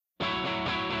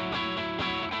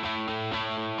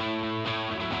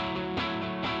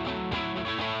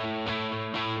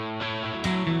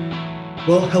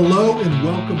Well, hello and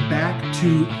welcome back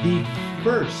to the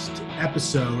first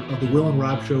episode of the Will and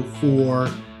Rob Show for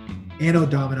Anno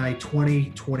Domini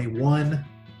 2021.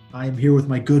 I am here with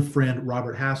my good friend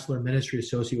Robert Hassler, Ministry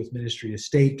Associate with Ministry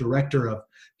Estate, Director of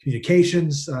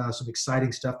Communications, some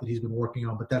exciting stuff that he's been working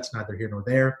on, but that's neither here nor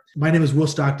there. My name is Will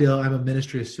Stockdale. I'm a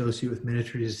Ministry Associate with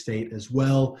Ministry Estate as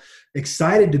well.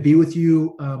 Excited to be with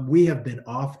you. We have been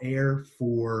off air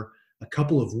for a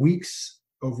couple of weeks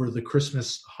over the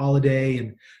Christmas holiday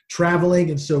and traveling.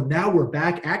 And so now we're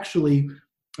back. Actually,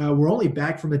 we're only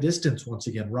back from a distance once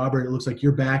again. Robert, it looks like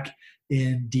you're back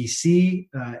in DC,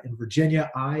 in Virginia.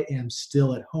 I am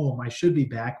still at home. I should be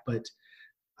back, but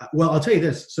well, I'll tell you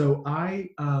this. So I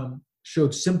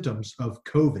showed symptoms of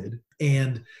COVID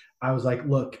and I was like,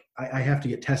 look, I have to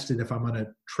get tested if I'm going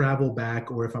to travel back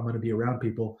or if I'm going to be around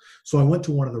people. So I went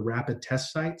to one of the rapid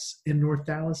test sites in North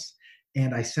Dallas.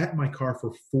 And I sat in my car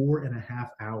for 4.5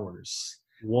 hours.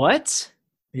 What?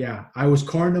 Yeah. I was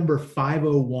car number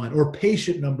 501 or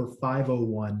patient number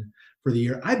 501 for the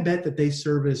year. I bet that they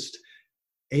serviced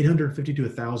 850 to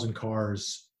 1,000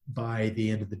 cars by the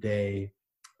end of the day,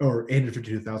 or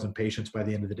 850 to 1,000 patients by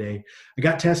the end of the day. I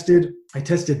got tested. I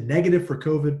tested negative for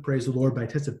COVID, praise the Lord, but I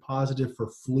tested positive for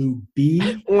flu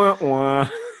B. Wah, wah.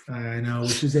 I know,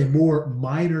 which is a more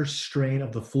minor strain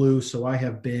of the flu. So I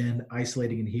have been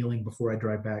isolating and healing before I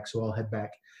drive back. So I'll head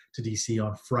back to DC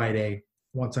on Friday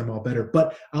once I'm all better.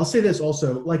 But I'll say this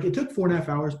also, like it took 4.5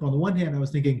 hours. But on the one hand, I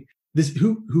was thinking,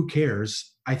 who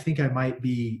cares? I think I might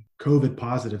be COVID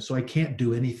positive. So I can't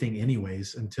do anything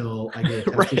anyways until I get a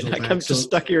test Right, result back. I'm just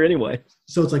stuck here anyway.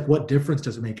 So it's like, what difference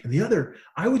does it make? And the other,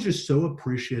 I was just so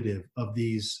appreciative of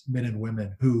these men and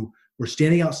women who were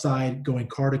standing outside, going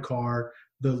car to car.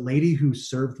 The lady who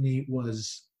served me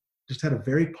just had a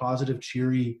very positive,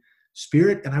 cheery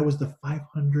spirit. And I was the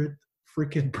 500th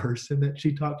freaking person that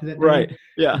she talked to that day. Right.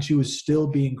 Yeah. And she was still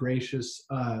being gracious.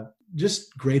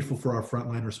 Just grateful for our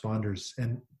frontline responders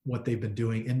and what they've been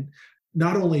doing. And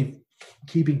not only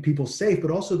keeping people safe,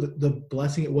 but also the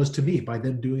blessing it was to me by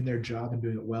them doing their job and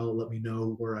doing it well. It let me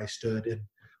know where I stood and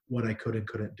what I could and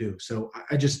couldn't do. So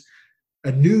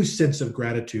a new sense of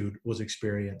gratitude was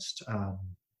experienced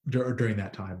during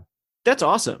that time. That's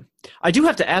awesome. I do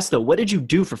have to ask though, what did you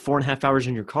do for 4.5 hours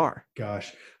in your car?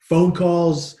 Gosh, phone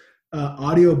calls,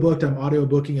 audio booked. I'm audio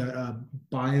booking a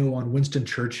bio on Winston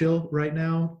Churchill right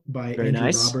now by Very Andrew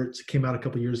nice. Roberts. It came out a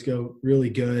couple years ago.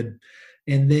 Really good.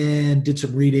 And then did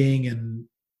some reading and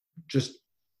just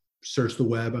searched the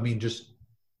web. I mean, just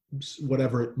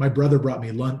whatever. My brother brought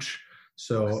me lunch,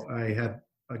 so I had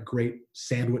a great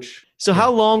sandwich. So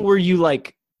how long were you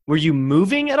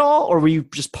moving at all, or were you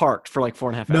just parked for like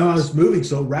 4.5 hours? No, I was moving,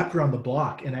 so wrapped around the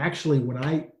block. And actually, when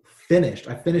I finished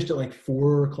at like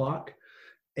 4:00.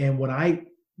 And when I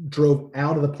drove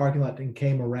out of the parking lot and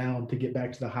came around to get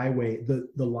back to the highway,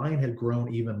 the line had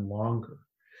grown even longer.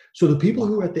 So the people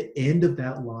who were at the end of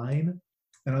that line,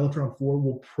 and I looked around 4,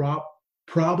 will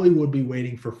probably would be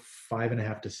waiting for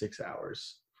 5.5 to 6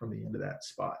 hours from the end of that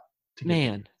spot.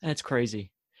 Man, that's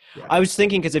crazy. Yeah. I was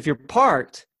thinking, because if you're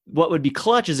parked, what would be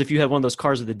clutch is if you had one of those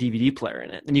cars with a DVD player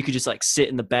in it, and you could just like sit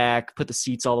in the back, put the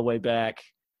seats all the way back,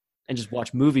 and just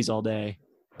watch movies all day.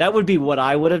 That would be what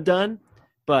I would have done.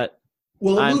 But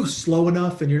well, it moves slow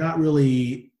enough, and you're not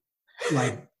really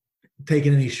like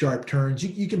taking any sharp turns.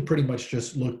 You can pretty much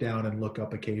just look down and look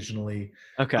up occasionally.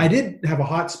 Okay. I did have a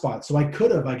hot spot, so I could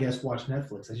have, I guess, watched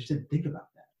Netflix. I just didn't think about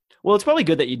that. Well, it's probably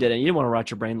good that you didn't. You didn't want to rot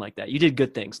your brain like that. You did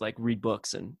good things like read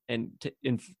books and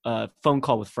phone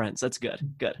call with friends. That's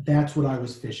good. Good. That's what I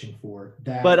was fishing for.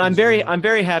 But I'm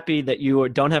very happy that you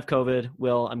don't have COVID,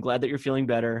 Will. I'm glad that you're feeling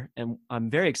better, and I'm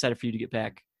very excited for you to get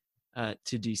back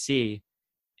to DC.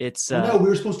 It's I know we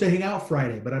were supposed to hang out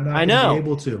Friday, but I'm not going to be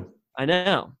able to. I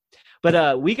know.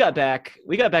 But we got back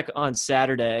on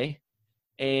Saturday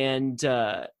and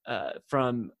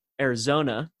from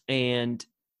Arizona, and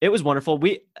it was wonderful.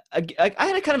 I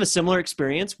had a kind of a similar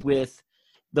experience with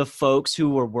the folks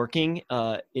who were working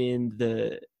in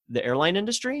the airline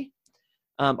industry.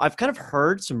 I've kind of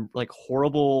heard some like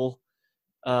horrible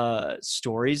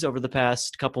stories over the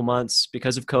past couple months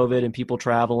because of COVID and people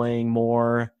traveling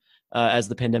more as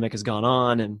the pandemic has gone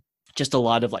on, and just a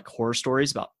lot of like horror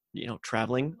stories about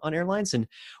traveling on airlines. And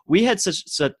we had such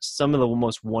some of the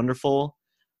most wonderful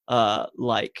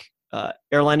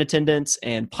airline attendants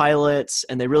and pilots,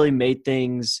 and they really made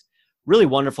things really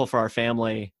wonderful for our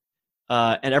family.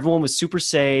 And everyone was super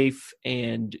safe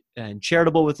and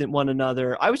charitable with one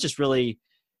another. I was just really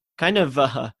kind of,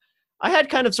 I had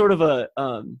kind of sort of a,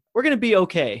 we're going to be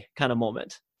okay kind of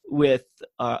moment with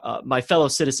my fellow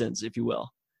citizens, if you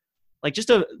will. Like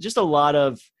just a lot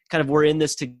of kind of we're in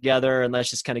this together and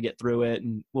let's just kind of get through it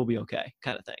and we'll be okay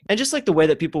kind of thing. And just like the way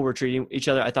that people were treating each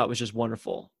other, I thought was just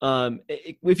wonderful.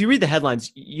 If you read the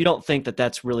headlines, you don't think that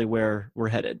that's really where we're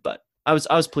headed, but I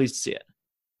was pleased to see it.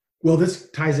 Well, this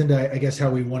ties into, I guess, how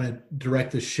we want to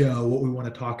direct the show, what we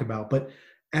want to talk about. But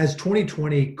as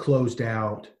 2020 closed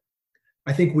out,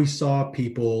 I think we saw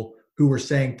people who were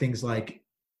saying things like,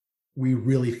 we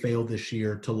really failed this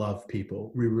year to love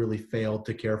people. We really failed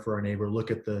to care for our neighbor.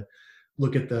 Look at the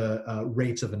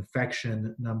rates of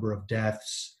infection, number of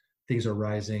deaths, things are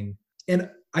rising. And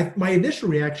my initial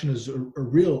reaction is a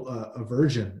real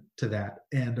aversion to that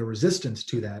and a resistance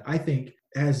to that. I think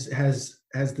as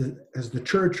the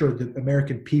church or the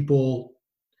American people,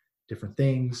 different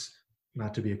things,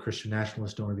 not to be a Christian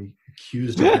nationalist, don't want to be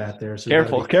accused of that there. So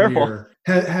careful.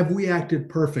 Have we acted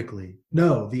perfectly?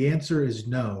 No, the answer is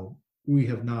no, we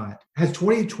have not. Was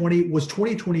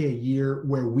 2020 a year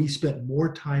where we spent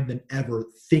more time than ever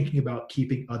thinking about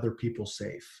keeping other people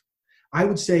safe? I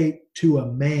would say to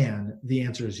a man, the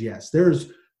answer is yes.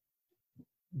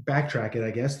 Backtrack it,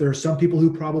 I guess. There are some people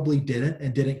who probably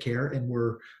didn't care and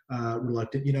were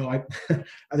reluctant.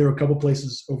 There were a couple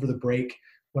places over the break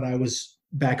when I was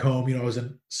back home, I was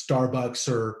in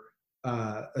Starbucks or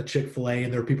a Chick-fil-A,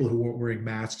 and there were people who weren't wearing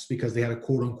masks because they had a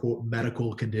quote unquote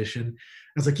medical condition.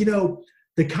 I was like,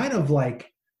 the kind of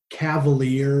like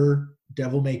cavalier,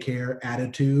 devil may care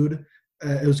attitude,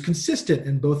 it was consistent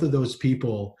in both of those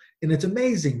people. And it's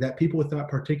amazing that people with that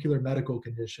particular medical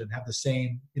condition have the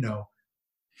same,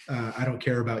 I don't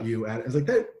care about you. It's like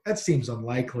that seems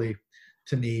unlikely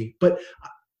to me, but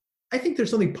I think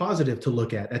there's something positive to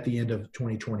look at the end of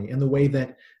 2020, and the way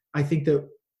that I think that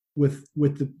with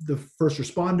the first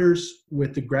responders,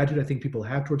 with the gratitude I think people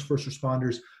have towards first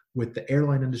responders, with the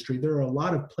airline industry, there are a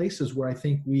lot of places where I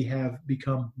think we have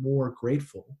become more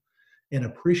grateful and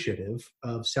appreciative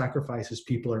of sacrifices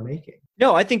people are making.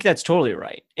 No, I think that's totally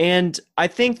right. And I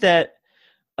think that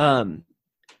I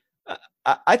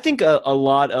think a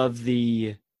lot of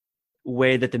the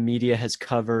way that the media has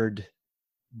covered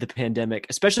the pandemic,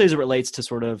 especially as it relates to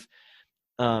sort of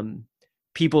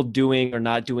people doing or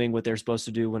not doing what they're supposed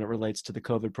to do when it relates to the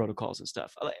COVID protocols and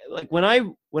stuff. Like when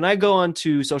I go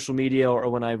onto social media or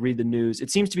when I read the news,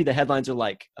 it seems to be the headlines are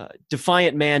like,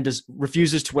 defiant man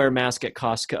refuses to wear a mask at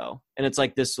Costco. And it's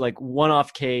like this like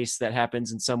one-off case that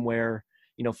happens in somewhere,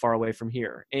 far away from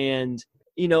here. And,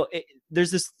 there's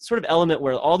this sort of element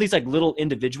where all these like little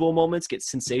individual moments get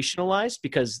sensationalized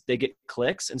because they get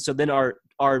clicks. And so then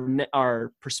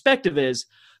our perspective is,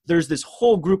 there's this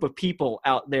whole group of people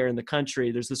out there in the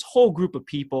country. There's this whole group of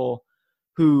people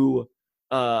who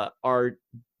are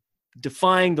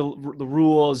defying the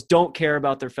rules, don't care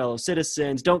about their fellow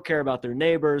citizens, don't care about their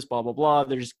neighbors, blah, blah, blah.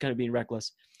 They're just kind of being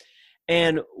reckless.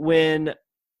 And when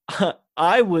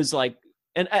I was like,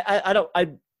 and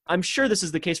I'm sure this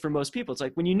is the case for most people. It's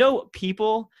like when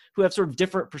people who have sort of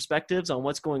different perspectives on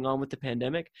what's going on with the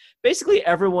pandemic, basically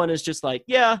everyone is just like,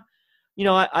 yeah,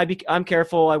 I'm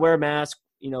careful. I wear a mask,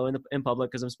 in public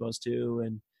because I'm supposed to.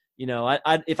 And,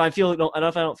 if I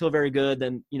don't feel very good,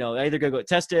 then, I either go get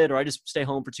tested or I just stay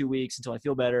home for 2 weeks until I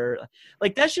feel better.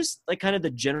 Like, that's just like kind of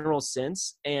the general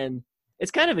sense. And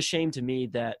it's kind of a shame to me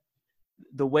that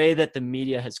the way that the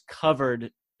media has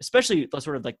covered, especially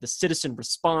sort of like the citizen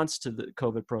response to the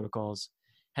COVID protocols,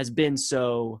 has been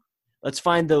so, let's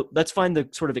find the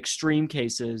sort of extreme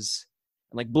cases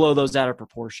and like blow those out of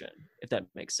proportion, if that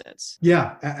makes sense.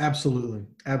 Yeah, absolutely.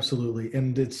 Absolutely.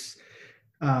 And it's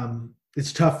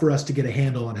tough for us to get a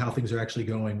handle on how things are actually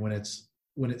going when it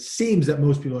seems that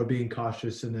most people are being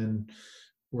cautious, and then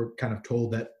we're kind of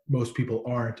told that most people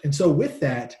aren't. And so with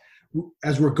that,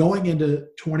 as we're going into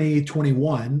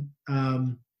 2021,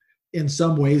 in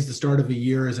some ways, the start of a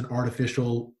year is an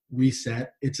artificial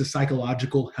reset. It's a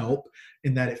psychological help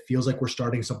in that it feels like we're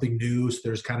starting something new. So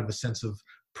there's kind of a sense of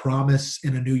promise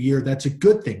in a new year. That's a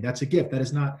good thing. That's a gift. That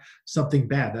is not something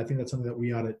bad. I think that's something that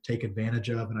we ought to take advantage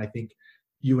of. And I think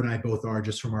you and I both are,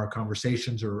 just from our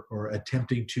conversations or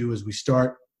attempting to as we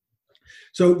start.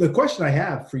 So the question I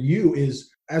have for you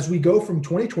is, as we go from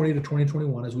 2020 to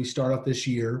 2021, as we start off this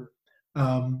year,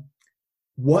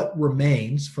 what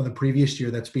remains from the previous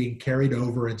year that's being carried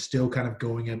over and still kind of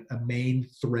going a main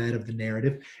thread of the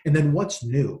narrative? And then what's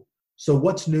new? So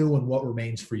what's new and what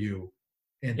remains for you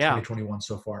in 2021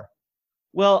 so far?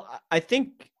 Well, I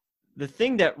think the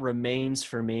thing that remains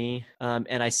for me,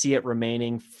 and I see it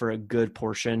remaining for a good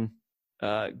portion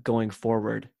going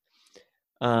forward,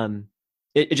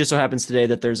 it just so happens today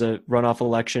that there's a runoff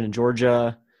election in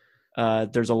Georgia.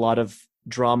 There's a lot of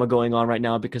drama going on right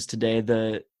now because today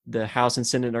the House and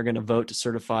Senate are going to vote to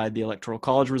certify the Electoral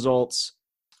College results.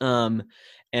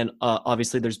 And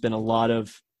obviously there's been a lot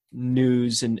of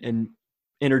news and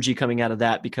energy coming out of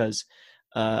that because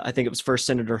I think it was first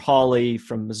Senator Hawley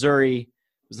from Missouri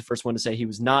was the first one to say he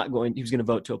was going to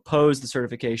vote to oppose the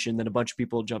certification. Then a bunch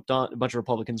of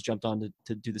Republicans jumped on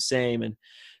to do the same. And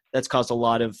that's caused a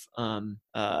lot of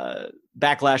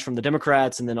backlash from the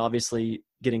Democrats, and then obviously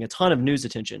getting a ton of news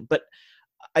attention. But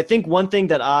I think one thing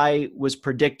that I was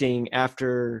predicting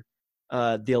after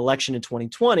the election in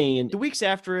 2020 and the weeks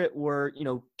after it were,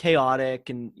 chaotic,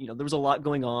 and, there was a lot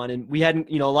going on, and we hadn't,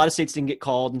 a lot of states didn't get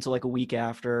called until like a week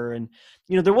after. And,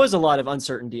 there was a lot of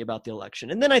uncertainty about the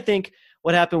election. And then I think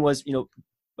what happened was,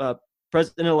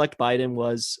 President-elect Biden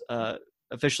was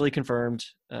officially confirmed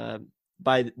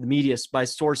by the media, by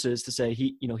sources, to say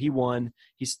he won.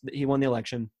 He won the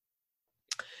election.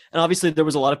 And obviously there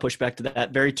was a lot of pushback to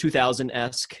that, very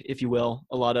 2000-esque, if you will.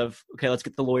 A lot of, okay, let's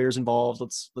get the lawyers involved.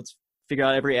 Let's figure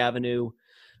out every avenue.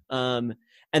 And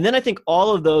then I think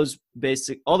all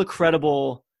the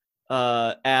credible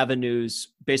avenues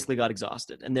basically got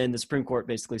exhausted. And then the Supreme Court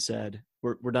basically said,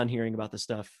 we're done hearing about this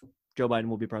stuff. Joe Biden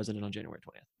will be president on January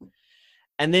 20th.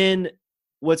 And then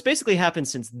what's basically happened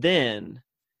since then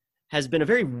has been a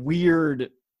very weird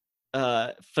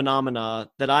phenomena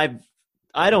that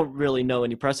I don't really know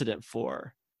any precedent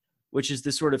for, which is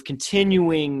this sort of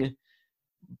continuing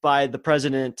by the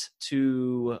president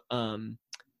to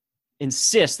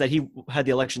insist that he had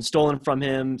the election stolen from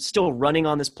him, still running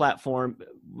on this platform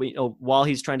while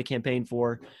he's trying to campaign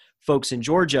for folks in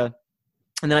Georgia.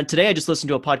 And then today I just listened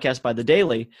to a podcast by The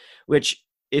Daily, which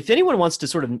if anyone wants to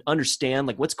sort of understand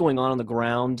like what's going on the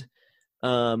ground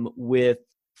with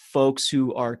folks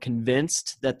who are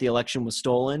convinced that the election was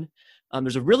stolen,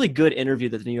 there's a really good interview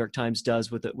that the New York Times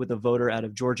does with a voter out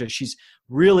of Georgia. She's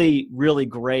really, really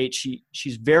great.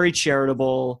 She's very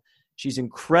charitable. She's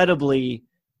incredibly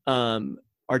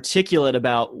articulate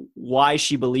about why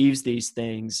she believes these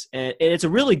things. And it's a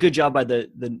really good job by the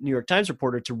New York Times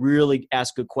reporter to really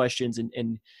ask good questions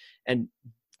and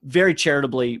very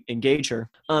charitably engage her.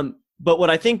 But what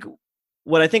I think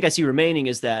I see remaining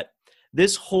is that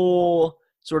this whole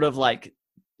sort of like,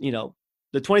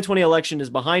 the 2020 election is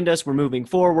behind us. We're moving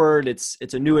forward. It's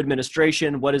a new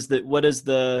administration. What does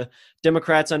the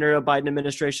Democrats under a Biden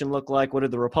administration look like? What do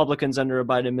the Republicans under a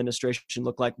Biden administration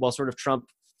look like? While sort of Trump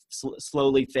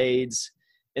slowly fades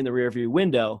in the rearview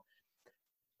window.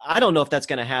 I don't know if that's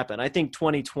going to happen. I think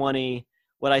 2020,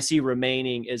 what I see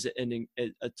remaining is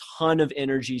a ton of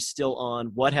energy still on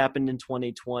what happened in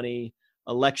 2020,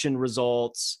 election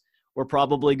results. We're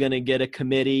probably going to get a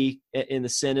committee in the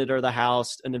Senate or the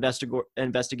House, an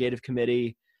investigative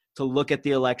committee to look at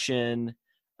the election.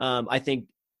 I think,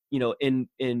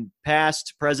 in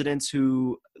past presidents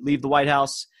who leave the White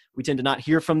House, we tend to not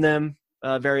hear from them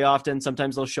very often.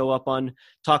 Sometimes they'll show up on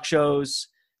talk shows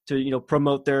to,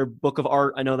 promote their book of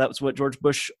art. I know that was what George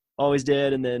Bush always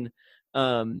did. And then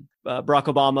Barack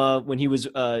Obama, when he was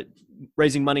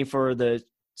raising money for the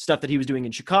stuff that he was doing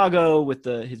in Chicago with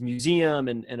his museum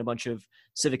and a bunch of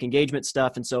civic engagement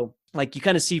stuff. And so like you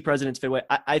kind of see presidents fade away.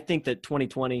 I think that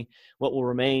 2020, what will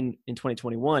remain in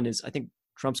 2021 is I think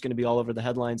Trump's going to be all over the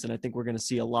headlines. And I think we're going to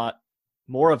see a lot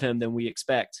more of him than we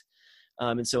expect.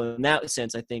 And so in that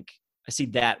sense, I think I see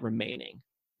that remaining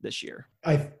this year.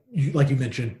 Like you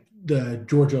mentioned, the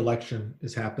Georgia election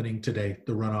is happening today,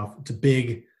 the runoff. It's a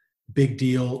big, big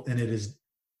deal. And it is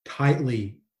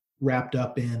tightly wrapped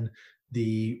up in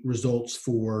the results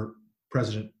for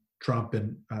President Trump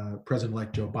and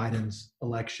President-elect Joe Biden's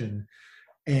election.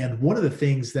 And one of the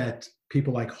things that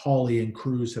people like Hawley and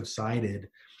Cruz have cited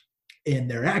in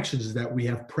their actions is that we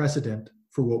have precedent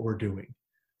for what we're doing.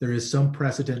 There is some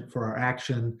precedent for our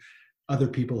action. Other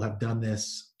people have done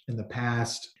this in the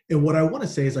past. And what I want to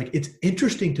say is like, it's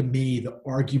interesting to me, the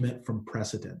argument from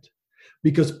precedent,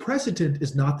 because precedent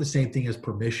is not the same thing as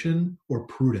permission or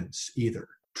prudence either.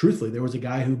 Truthfully, there was a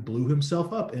guy who blew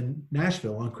himself up in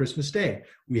Nashville on Christmas Day.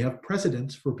 We have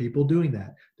precedents for people doing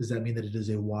that. Does that mean that it is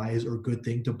a wise or good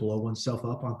thing to blow oneself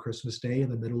up on Christmas Day in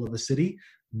the middle of a city?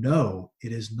 No,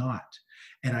 it is not.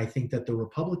 And I think that the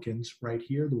Republicans right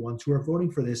here, the ones who are voting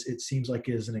for this, it seems like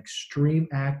it is an extreme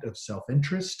act of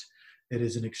self-interest. It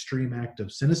is an extreme act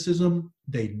of cynicism.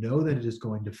 They know that it is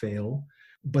going to fail,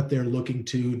 but they're looking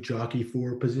to jockey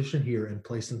for a position here and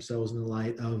place themselves in the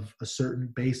light of a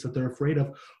certain base that they're afraid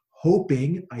of,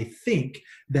 hoping, I think,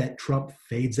 that Trump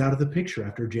fades out of the picture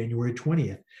after January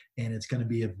 20th. And it's going to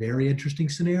be a very interesting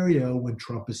scenario when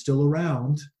Trump is still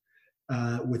around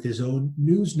with his own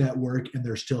news network, and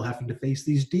they're still having to face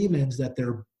these demons that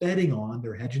they're betting on.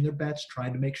 They're hedging their bets,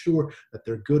 trying to make sure that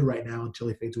they're good right now until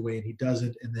he fades away and he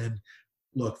doesn't. And then,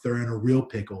 look, they're in a real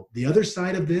pickle. The other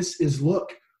side of this is,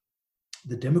 look,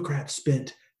 The Democrats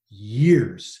spent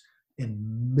years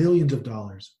and millions of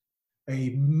dollars,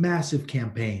 a massive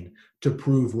campaign to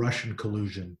prove Russian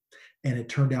collusion. And it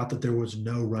turned out that there was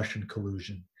no Russian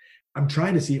collusion. I'm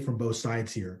trying to see it from both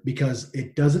sides here because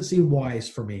it doesn't seem wise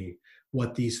for me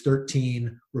what these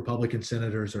 13 Republican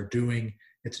senators are doing.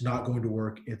 It's not going to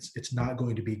work. It's not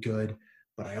going to be good.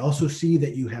 But I also see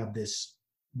that you have this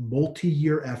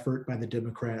multi-year effort by the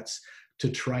Democrats to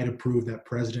try to prove that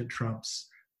President Trump's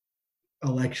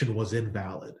election was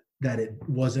invalid, that it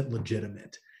wasn't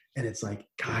legitimate. And it's like,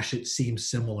 gosh, it seems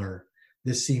similar.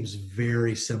 This seems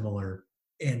very similar.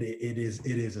 And it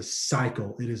is a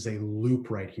cycle. It is a loop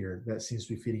right here that seems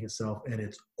to be feeding itself. And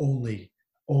it's only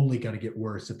going to get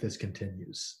worse if this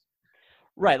continues.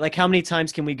 Right. Like how many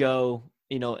times can we go,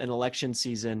 an election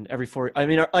season every 4? I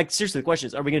mean, like seriously, the question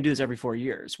is, are we going to do this every 4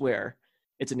 years where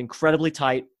it's an incredibly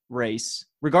tight race,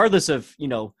 regardless of,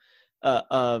 the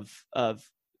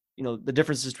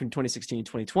differences between 2016 and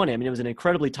 2020. I mean, it was an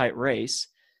incredibly tight race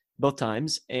both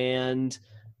times. And,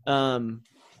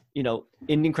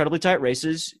 in incredibly tight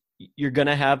races, you're going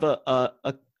to have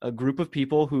a group of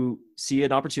people who see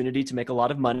an opportunity to make a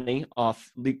lot of money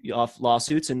off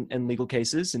lawsuits and legal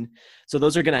cases. And so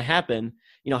those are going to happen.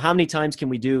 How many times can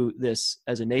we do this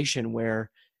as a nation where,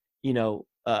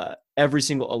 every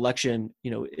single election,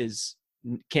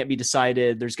 can't be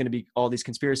decided. There's going to be all these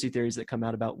conspiracy theories that come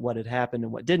out about what had happened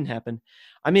and what didn't happen.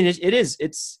 I mean,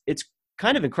 it's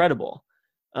kind of incredible.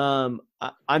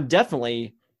 I'm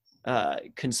definitely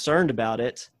concerned about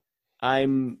it. A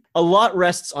lot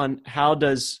rests on how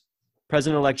does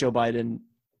President-elect Joe Biden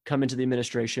come into the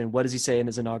administration? What does he say in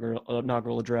his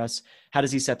inaugural address? How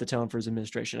does he set the tone for his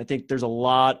administration? I think there's a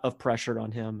lot of pressure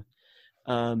on him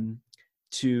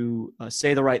to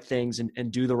say the right things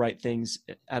and do the right things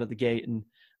out of the gate. And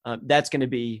that's going to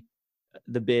be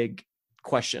the big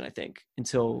question, I think,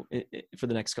 for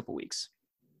the next couple of weeks.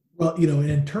 Well,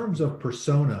 in terms of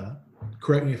persona,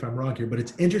 correct me if I'm wrong here, but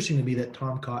it's interesting to me that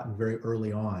Tom Cotton very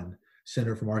early on,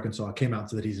 senator from Arkansas, came out and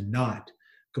said that he's not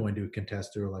going to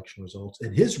contest their election results.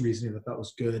 And his reasoning that I thought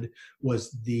was good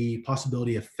was the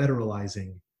possibility of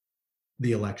federalizing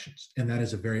the elections. And that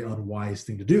is a very unwise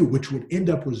thing to do, which would end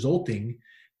up resulting,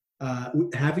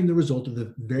 having the result of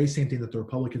the very same thing that the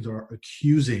Republicans are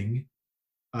accusing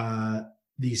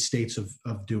these states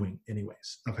of doing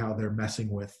anyways, of how they're messing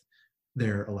with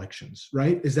their elections,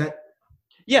 right? Is that?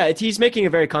 Yeah, he's making a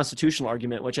very constitutional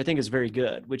argument, which I think is very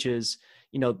good, which is,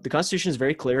 the Constitution is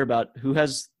very clear about who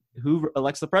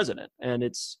elects the president, and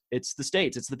it's the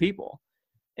states, it's the people.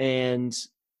 And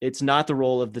it's not the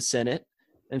role of the Senate,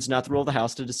 and it's not the role of the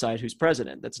House to decide who's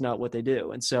president. That's not what they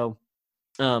do. And so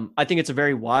I think it's a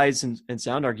very wise and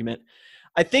sound argument.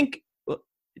 I think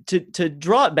to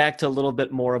draw it back to a little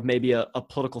bit more of maybe a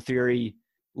political theory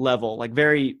level, like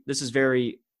this is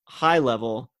very high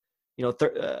level,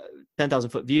 10,000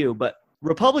 foot view, but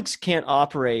republics can't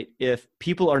operate if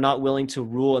people are not willing to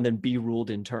rule and then be ruled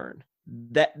in turn.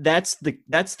 That's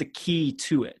the key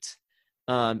to it,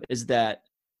 is that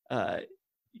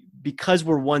because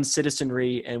we're one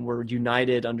citizenry and we're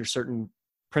united under certain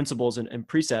principles and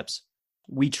precepts,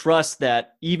 we trust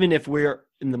that even if we're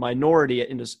in the minority at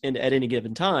any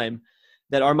given time,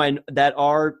 that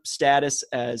our status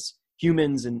as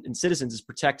humans and citizens is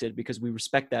protected because we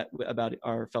respect that about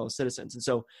our fellow citizens. And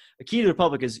so a key to the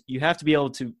republic is you have to be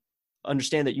able to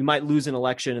understand that you might lose an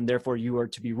election and therefore you are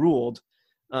to be ruled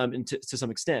to some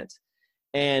extent.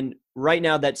 And right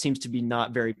now that seems to be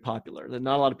not very popular.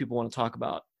 Not a lot of people want to talk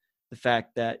about the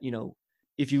fact that,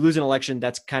 if you lose an election,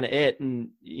 that's kind of it. And,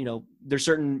 there's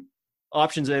certain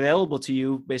options available to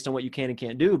you based on what you can and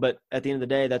can't do. But at the end of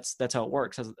the day, that's how it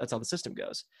works. That's how the system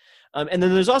goes. And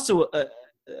then there's also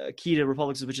a key to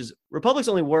republics, which is republics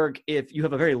only work if you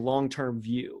have a very long-term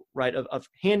view, right? Of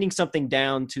handing something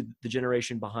down to the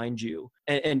generation behind you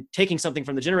and taking something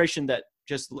from the generation that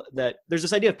there's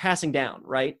this idea of passing down,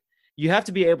 right? You have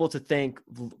to be able to think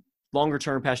longer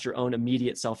term past your own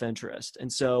immediate self-interest.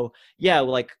 And so, yeah,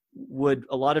 like, would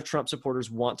a lot of Trump supporters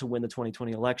want to win the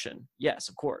 2020 election? Yes,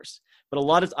 of course.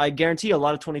 But I guarantee a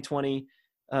lot of 2020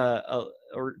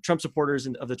 or Trump supporters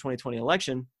of the 2020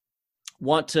 election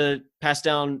want to pass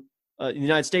down the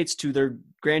United States to their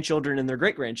grandchildren and their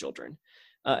great-grandchildren.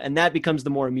 And that becomes the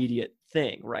more immediate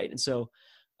thing, right? And so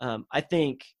I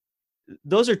think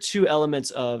those are two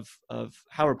elements of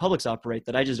how republics operate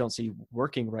that I just don't see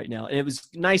working right now. And it was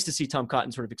nice to see Tom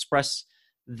Cotton sort of express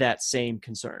that same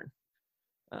concern.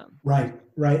 Right.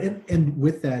 And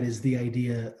with that is the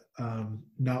idea,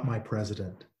 not my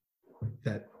president,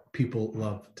 that people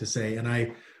love to say. And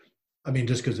I mean,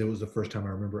 just because it was the first time I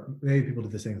remember, maybe people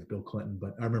did the same with Bill Clinton,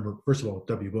 but I remember, first of all,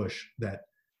 W. Bush, that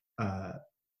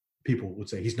people would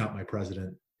say, he's not my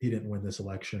president. He didn't win this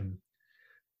election.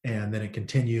 And then it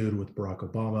continued with Barack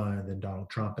Obama and then Donald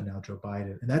Trump and now Joe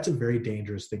Biden. And that's a very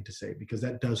dangerous thing to say, because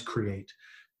that does create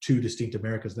two distinct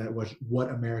Americas. That was,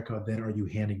 what America then are you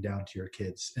handing down to your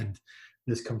kids? And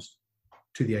this comes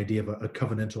to the idea of a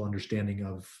covenantal understanding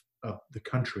of the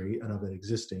country and of it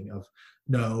existing, of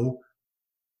no,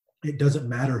 it doesn't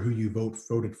matter who you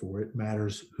voted for. It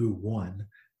matters who won,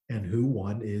 and who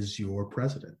won is your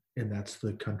president. And that's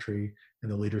the country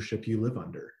and the leadership you live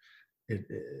under.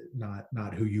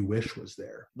 Not who you wish was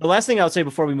there. The last thing I would say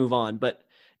before we move on, but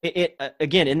it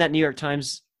again, in that New York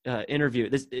Times interview,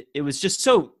 it was just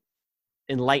so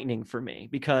enlightening for me,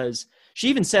 because she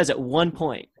even says at one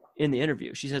point in the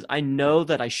interview, she says, I know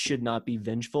that I should not be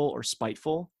vengeful or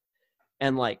spiteful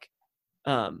and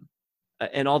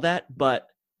and all that, but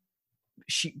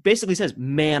she basically says,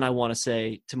 man, I want to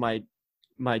say to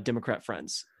my Democrat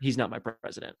friends, he's not my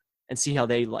president, and see how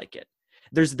they like it.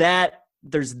 There's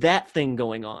that thing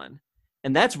going on,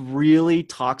 and that's really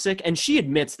toxic. And she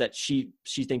admits that she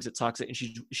thinks it's toxic, and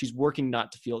she's working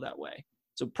not to feel that way.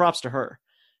 So props to her.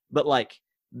 But like,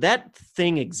 that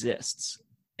thing exists.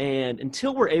 And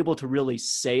until we're able to really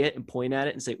say it and point at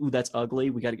it and say, ooh, that's ugly,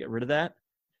 we got to get rid of that.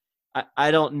 I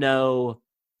don't know.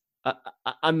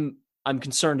 I'm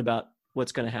concerned about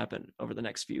what's going to happen over the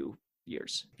next few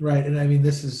years. Right. And I mean,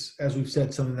 this is, as we've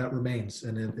said, something that remains,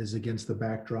 and it is against the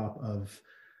backdrop of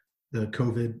the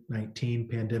COVID-19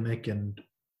 pandemic and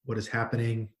what is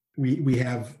happening. We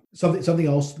have something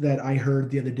else that I heard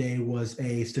the other day was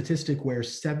a statistic where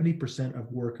 70%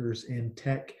 of workers in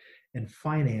tech and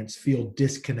finance feel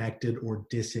disconnected or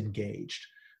disengaged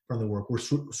from the work. We're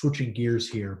switching gears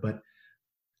here, but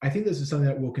I think this is something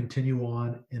that will continue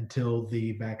on until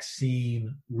the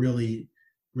vaccine really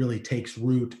takes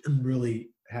root and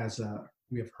really has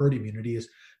we have herd immunity, is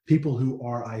people who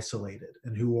are isolated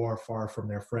and who are far from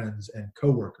their friends and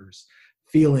coworkers,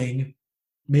 feeling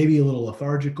maybe a little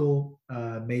lethargical,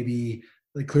 maybe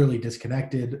like clearly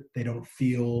disconnected. They don't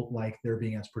feel like they're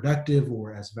being as productive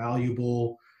or as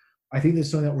valuable. I think this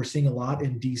is something that we're seeing a lot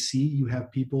in DC. You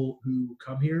have people who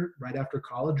come here right after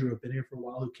college or have been here for a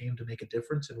while, who came to make a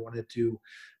difference and wanted to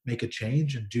make a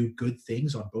change and do good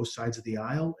things on both sides of the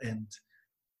aisle. And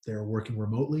they're working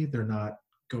remotely. They're not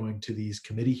going to these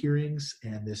committee hearings,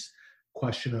 and this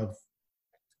question of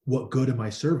what good am I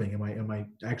serving? Am I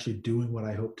actually doing what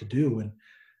I hope to do?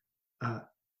 And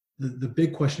the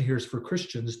big question here is for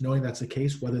Christians, knowing that's the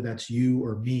case, whether that's you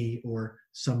or me or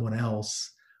someone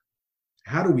else,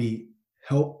 how do we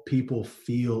help people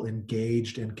feel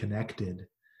engaged and connected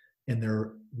in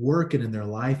their work and in their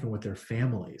life and with their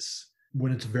families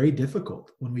when it's very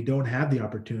difficult, when we don't have the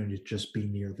opportunity to just be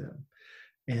near them?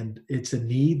 And it's a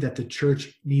need that the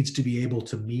church needs to be able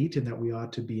to meet and that we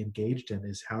ought to be engaged in,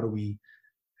 is how do we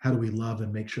love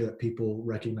and make sure that people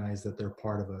recognize that they're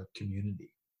part of a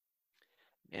community?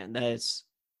 Man,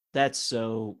 that's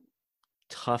so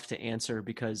tough to answer,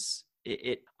 because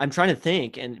I'm trying to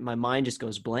think and my mind just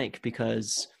goes blank,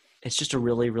 because it's just a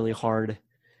really, really hard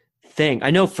thing.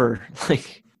 I know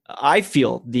I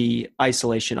feel the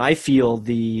isolation. I feel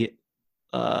the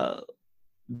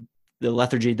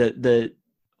lethargy, the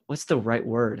what's the right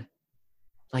word?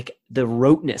 Like the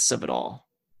roteness of it all,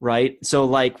 right? So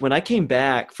like when I came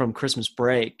back from Christmas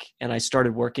break and I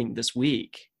started working this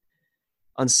week,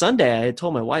 on Sunday, I had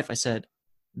told my wife, I said,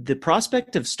 the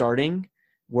prospect of starting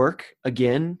work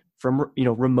again from,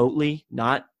 remotely,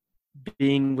 not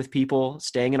being with people,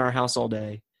 staying in our house all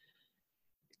day,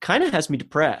 kind of has me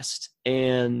depressed.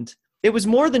 And it was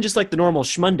more than just like the normal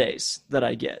schmondays that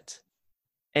I get.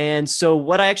 And so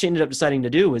what I actually ended up deciding to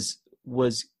do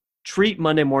was treat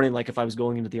Monday morning like if I was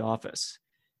going into the office.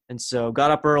 And so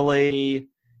got up early,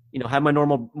 had my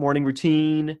normal morning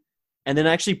routine, and then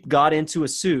actually got into a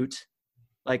suit,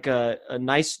 like a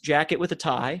nice jacket with a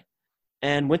tie,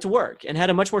 and went to work and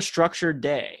had a much more structured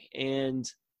day. And,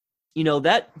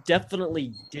 that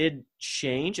definitely did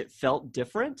change. It felt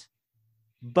different.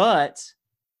 But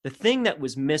the thing that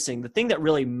was missing, the thing that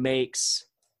really makes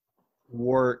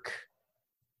work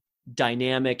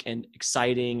dynamic and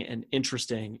exciting and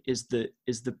interesting is the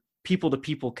people to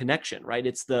people connection, right?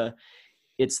 It's the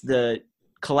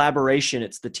collaboration,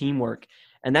 it's the teamwork,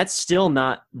 and that's still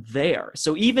not there.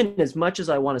 So even as much as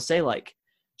I want to say like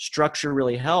structure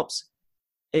really helps,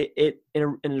 it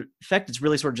in effect it's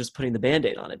really sort of just putting the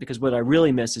Band-Aid on it, because what I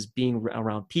really miss is being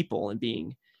around people and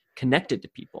being connected to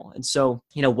people. And so,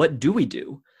 what do we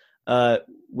do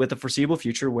with a foreseeable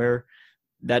future where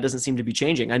that doesn't seem to be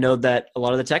changing? I know that a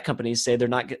lot of the tech companies say they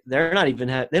don't even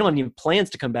have plans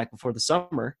to come back before the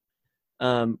summer,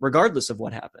 regardless of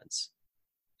what happens.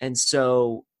 And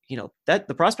so, that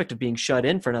the prospect of being shut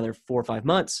in for another 4 or 5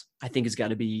 months, I think has got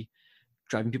to be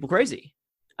driving people crazy.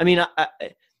 I mean,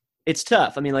 it's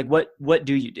tough. I mean, like what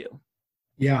do you do?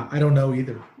 Yeah, I don't know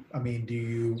either. I mean, do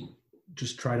you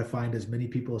just try to find as many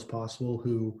people as possible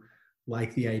who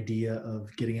like the idea of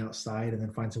getting outside and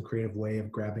then find some creative way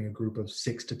of grabbing a group of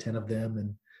 6 to 10 of them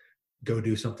and go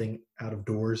do something out of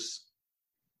doors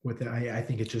with it? I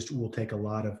think it just will take a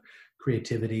lot of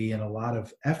creativity and a lot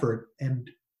of effort. And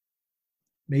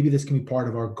maybe this can be part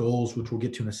of our goals, which we'll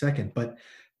get to in a second. But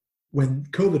when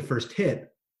COVID first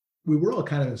hit, we were all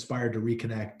kind of inspired to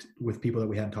reconnect with people that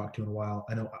we hadn't talked to in a while.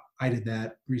 I know I did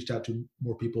that, reached out to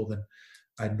more people than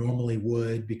I normally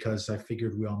would because I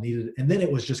figured we all needed it. And then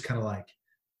it was just kind of like,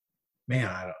 man,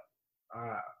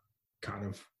 I kind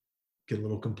of get a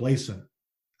little complacent.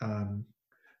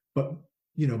 But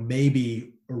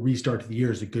maybe a restart to the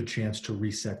year is a good chance to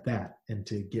reset that and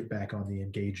to get back on the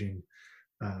engaging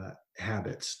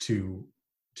habits, to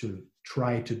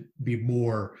try to be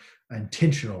more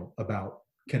intentional about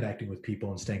connecting with people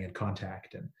and staying in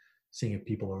contact and seeing if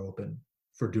people are open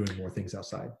for doing more things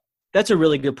outside. That's a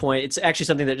really good point. It's actually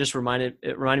something that just reminded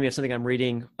me of something I'm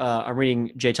reading. I'm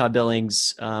reading J. Todd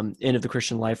Billings' End of the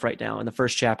Christian Life right now. And the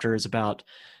first chapter is about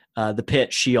the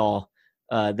pit, Sheol,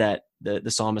 that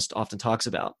the psalmist often talks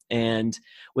about. And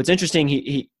what's interesting,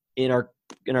 he in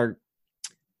our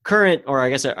current, or I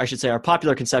guess I should say our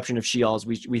popular conception of Sheol is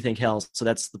we think hell. So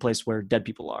that's the place where dead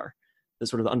people are, the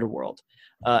sort of the underworld.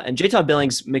 And J. Todd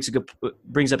Billings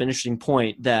brings up an interesting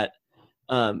point that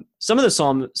some of the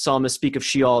psalmists speak of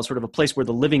Sheol as sort of a place where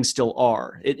the living still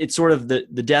are. It's sort of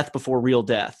the death before real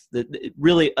death,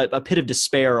 really a pit of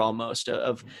despair almost,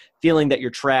 of feeling that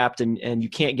you're trapped and you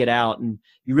can't get out and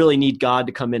you really need God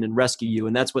to come in and rescue you.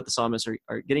 And that's what the psalmists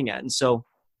are getting at. And so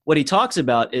what he talks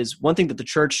about is one thing that the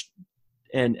church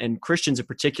and Christians in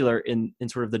particular in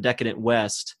sort of the decadent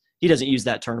West, he doesn't use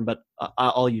that term, but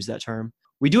I'll use that term.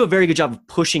 We do a very good job of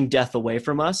pushing death away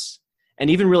from us and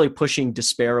even really pushing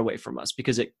despair away from us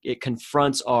because it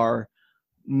confronts our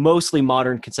mostly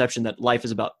modern conception that life is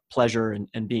about pleasure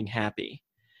and being happy.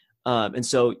 And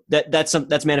so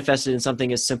that's manifested in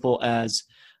something as simple as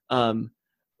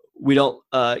we don't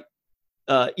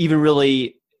even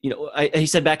really, he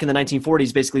said back in the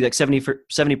 1940s, basically like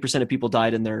 70% of people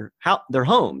died in their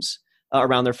homes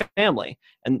around their family.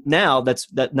 And now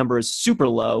that number is super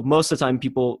low. Most of the time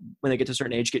people, when they get to a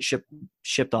certain age, get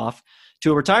shipped off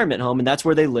to a retirement home, and that's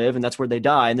where they live and that's where they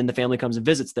die. And then the family comes and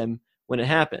visits them when it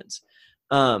happens.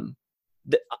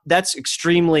 That's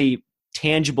extremely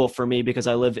tangible for me because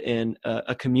I live in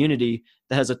a community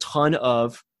that has a ton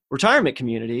of retirement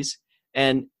communities.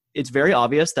 And it's very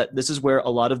obvious that this is where a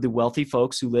lot of the wealthy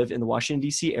folks who live in the Washington,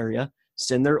 D.C. area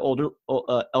send their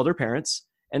elder parents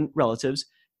and relatives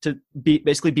to be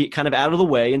kind of out of the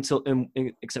way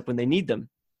except when they need them.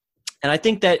 And I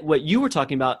think that what you were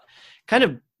talking about kind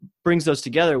of brings those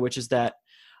together, which is that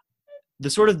the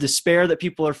sort of despair that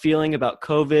people are feeling about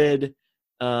COVID,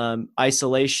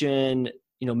 isolation,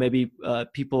 maybe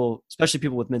people, especially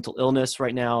people with mental illness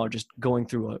right now, are just going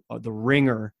through the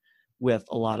ringer with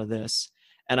a lot of this.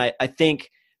 And I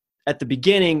think at the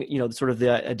beginning, sort of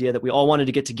the idea that we all wanted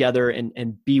to get together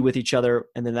and be with each other,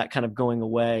 and then that kind of going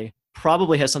away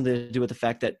probably has something to do with the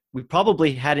fact that we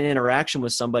probably had an interaction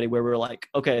with somebody where we were like,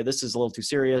 okay, this is a little too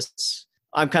serious.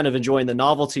 I'm kind of enjoying the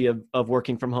novelty of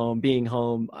working from home, being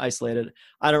home, isolated.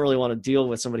 I don't really want to deal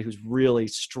with somebody who's really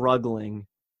struggling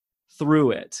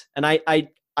through it. And I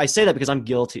say that because I'm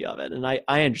guilty of it. And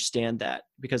I understand that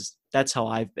because that's how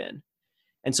I've been.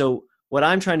 And so what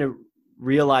I'm trying to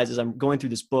realize as I'm going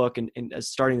through this book and as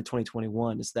starting the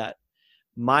 2021 is that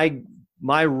my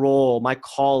role, my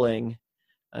calling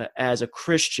as a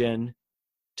Christian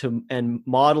and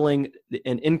modeling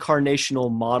an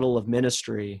incarnational model of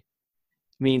ministry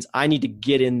means I need to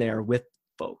get in there with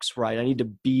folks, right? I need to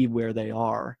be where they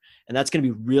are. And that's going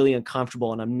to be really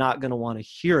uncomfortable and I'm not going to want to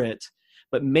hear it.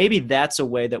 But maybe that's a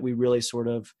way that we really sort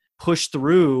of push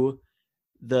through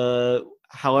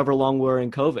however long we're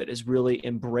in COVID, is really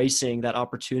embracing that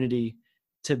opportunity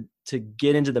to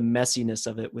get into the messiness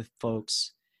of it with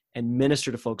folks and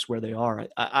minister to folks where they are.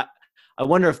 I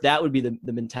wonder if that would be the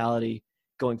mentality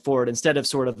going forward, instead of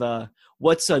sort of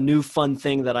what's a new fun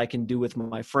thing that I can do with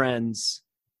my friends,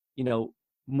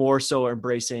 more so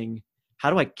embracing how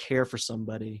do I care for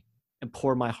somebody and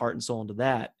pour my heart and soul into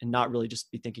that and not really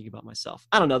just be thinking about myself.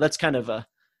 I don't know. That's kind of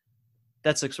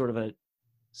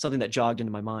something that jogged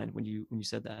into my mind when you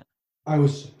said that. I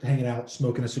was hanging out,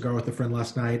 smoking a cigar with a friend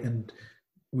last night, and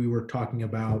we were talking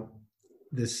about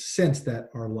this sense that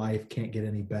our life can't get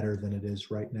any better than it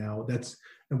is right now.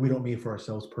 And we don't mean for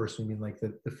ourselves personally. I mean, like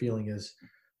the feeling is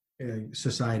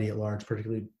society at large,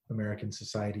 particularly American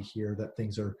society here, that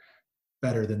things are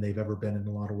better than they've ever been in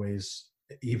a lot of ways,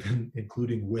 even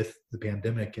including with the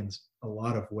pandemic in a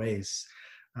lot of ways.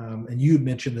 And you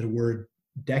mentioned the word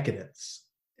decadence,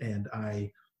 and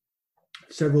a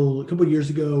couple of years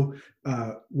ago,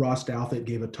 Ross Douthat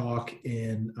gave a talk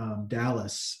in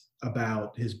Dallas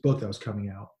about his book that was coming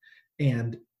out,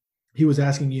 and he was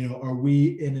asking, are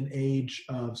we in an age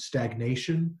of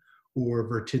stagnation or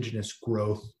vertiginous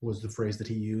growth, was the phrase that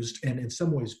he used, and in some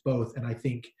ways both. And I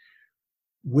think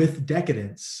with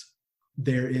decadence,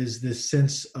 there is this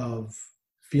sense of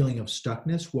feeling of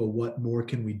stuckness. Well, what more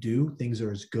can we do? Things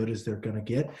are as good as they're going to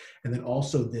get. And then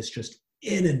also this just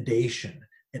inundation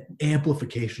and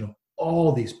amplification of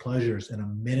all these pleasures and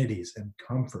amenities and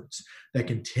comforts that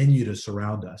continue to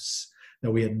surround us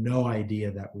that we had no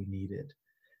idea that we needed.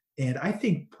 And I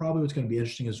think probably what's going to be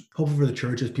interesting is hopefully for the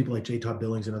church, as people like J. Todd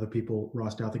Billings and other people,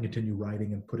 Ross Douthat, continue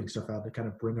writing and putting stuff out to kind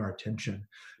of bring our attention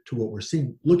to what we're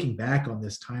seeing, looking back on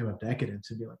this time of decadence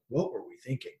and be like, what were we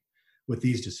thinking with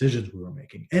these decisions we were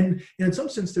making? And in some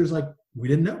sense, there's like, we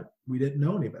didn't know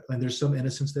any of it. And there's some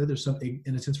innocence there. There's some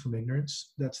innocence from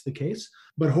ignorance. That's the case.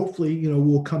 But hopefully,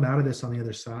 we'll come out of this on the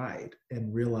other side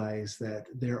and realize that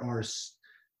there are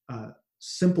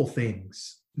simple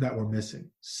things that we're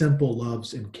missing, simple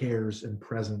loves and cares and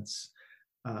presence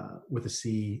with a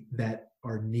C that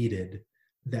are needed,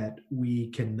 that we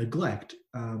can neglect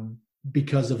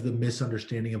because of the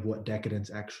misunderstanding of what decadence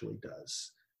actually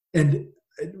does. And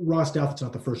Ross Douthat's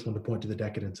not the first one to point to the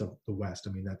decadence of the West.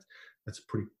 I mean, that's a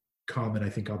pretty common, I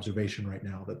think, observation right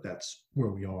now, that that's where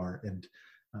we are. And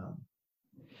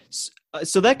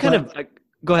so that kind of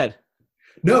go ahead.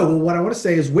 No, well, what I want to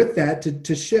say is with that,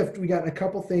 to shift, we got a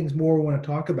couple things more we want to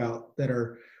talk about that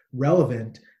are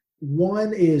relevant.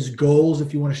 One is goals.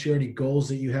 If you want to share any goals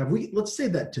that you have, let's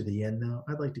save that to the end now.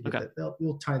 I'd like to get that.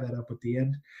 We'll tie that up at the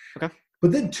end. Okay.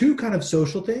 But then two kind of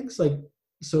social things, like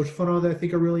social phenomena that I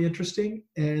think are really interesting,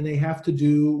 and they have to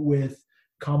do with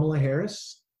Kamala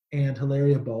Harris and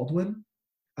Hilaria Baldwin.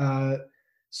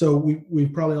 So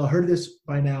we've probably all heard this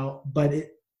by now, but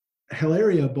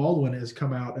Hilaria Baldwin has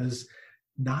come out as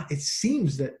it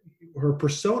seems that her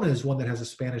persona is one that has a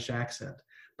Spanish accent,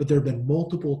 but there have been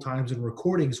multiple times in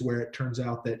recordings where it turns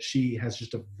out that she has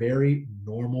just a very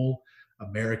normal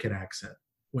American accent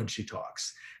when she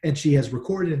talks. And she has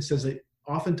recorded and says that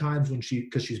oftentimes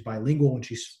because she's bilingual, when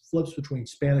she flips between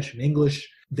Spanish and English,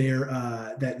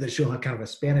 that she'll have kind of a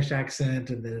Spanish accent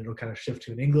and then it'll kind of shift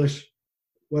to an English.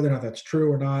 Whether or not that's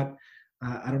true or not,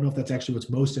 I don't know if that's actually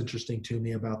what's most interesting to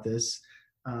me about this.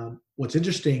 What's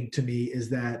interesting to me is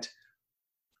that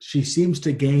she seems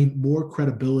to gain more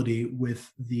credibility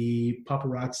with the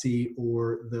paparazzi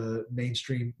or the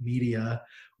mainstream media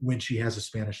when she has a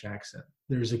Spanish accent.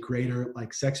 There's a greater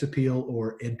sex appeal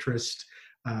or interest,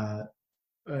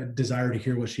 desire to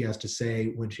hear what she has to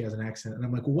say when she has an accent. And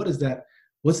I'm like, well, what is that?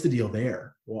 What's the deal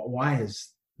there? Why is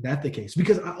that the case?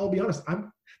 Because I'll be honest,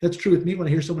 that's true with me. When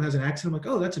I hear someone has an accent, I'm like,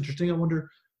 oh, that's interesting. I wonder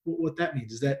what that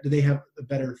means. Do they have a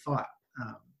better thought?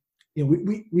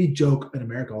 We joke in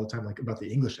America all the time, about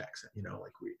the English accent.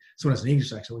 Someone has an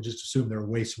English accent, we just assume they're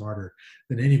way smarter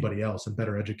than anybody else and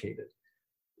better educated.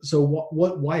 So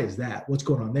why is that? What's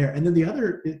going on there? And then the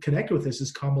other connected with this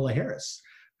is Kamala Harris,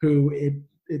 who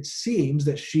it seems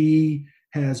that she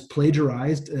has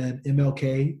plagiarized an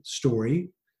MLK story.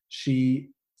 She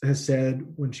has said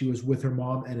when she was with her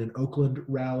mom at an Oakland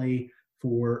rally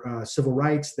for civil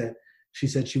rights that she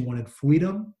said she wanted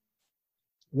freedom.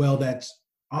 Well, that's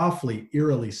awfully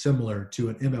eerily similar to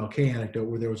an MLK anecdote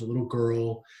where there was a little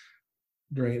girl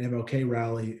during an MLK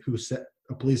rally who said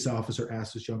a police officer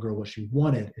asked this young girl what she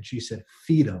wanted, and she said,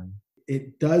 feed them.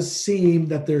 It does seem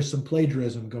that there's some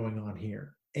plagiarism going on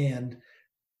here. And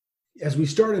as we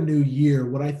start a new year,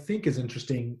 what I think is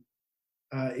interesting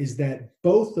is that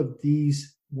both of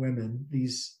these women,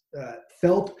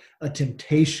 felt a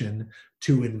temptation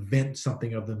to invent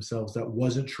something of themselves that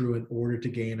wasn't true in order to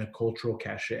gain a cultural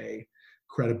cachet,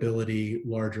 credibility,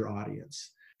 larger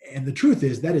audience. And the truth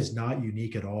is that is not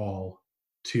unique at all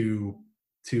to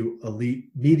elite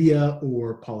media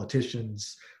or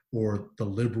politicians or the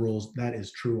liberals. That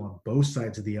is true on both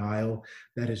sides of the aisle.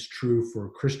 That is true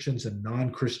for Christians and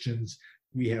non-Christians.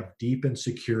 We have deep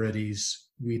insecurities.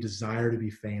 We desire to be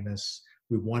famous.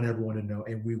 We want everyone to know,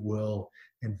 and we will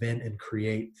invent and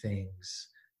create things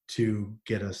to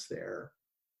get us there.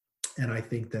 And I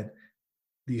think that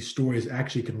these stories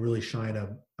actually can really shine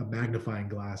a magnifying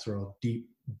glass or a deep,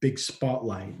 big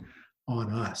spotlight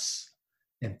on us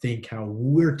and think how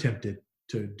we're tempted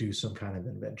to do some kind of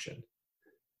invention.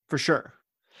 For sure.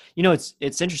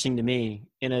 It's interesting to me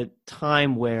in a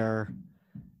time where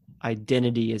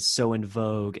identity is so in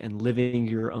vogue and living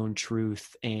your own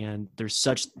truth, and there's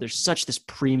such this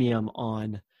premium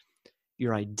on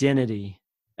your identity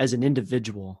as an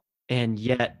individual, and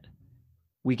yet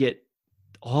we get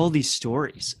all these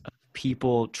stories of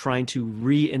people trying to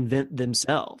reinvent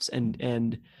themselves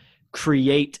and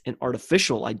create an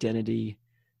artificial identity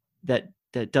that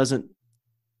doesn't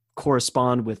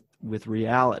correspond with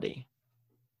reality.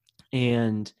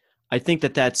 And I think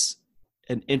that that's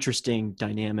an interesting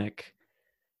dynamic.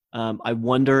 I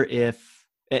wonder if,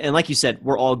 and like you said,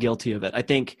 we're all guilty of it. I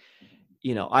think,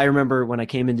 I remember when I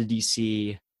came into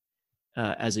DC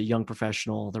as a young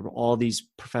professional, there were all these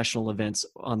professional events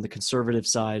on the conservative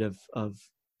side of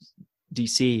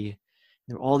DC.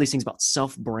 There were all these things about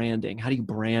self-branding. How do you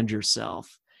brand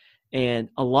yourself? And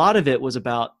a lot of it was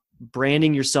about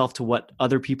branding yourself to what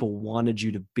other people wanted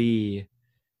you to be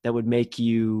that would make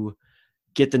you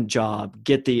get the job,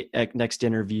 get the next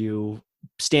interview,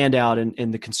 stand out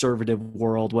in the conservative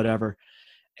world, whatever.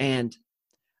 And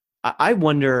I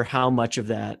wonder how much of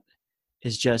that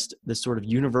is just this sort of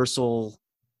universal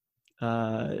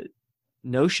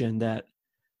notion that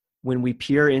when we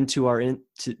peer into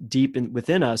deep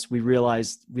within us, we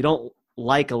realize we don't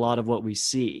like a lot of what we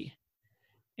see.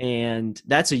 And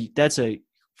that's a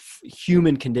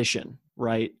human condition,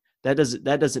 right? That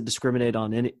doesn't discriminate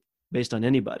based on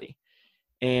anybody.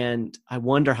 And I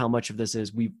wonder how much of this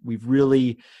is we've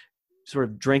really sort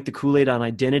of drank the Kool-Aid on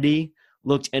identity,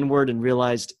 looked inward and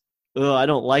realized, oh, I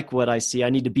don't like what I see. I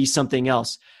need to be something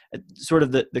else. Sort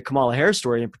of the Kamala Harris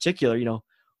story in particular,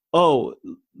 oh,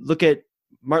 look at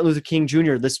Martin Luther King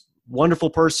Jr., this wonderful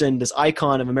person, this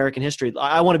icon of American history.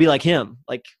 I want to be like him.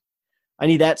 Like, I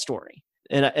need that story.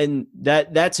 And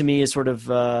that to me is sort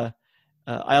of, I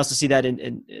also see that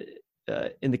in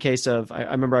the case of, I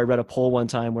remember I read a poll one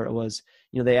time where it was,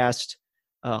 they asked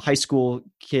high school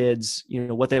kids,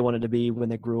 what they wanted to be when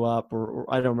they grew up, or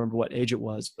I don't remember what age it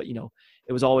was, but,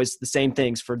 it was always the same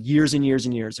things for years and years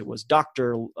and years. It was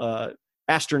doctor,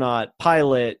 astronaut,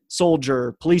 pilot,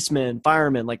 soldier, policeman,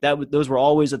 fireman, like that. Those were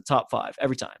always at the top 5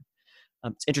 every time.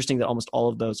 It's interesting that almost all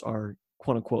of those are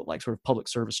quote unquote, like sort of public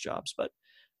service jobs, but,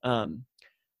 and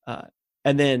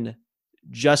then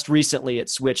just recently it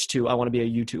switched to, I want to be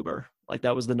a YouTuber. Like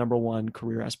that was the number one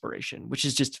career aspiration, which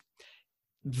is just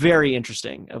very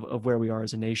interesting of where we are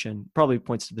as a nation. Probably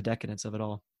points to the decadence of it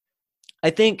all. I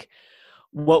think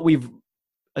what we've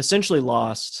essentially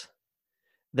lost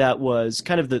that was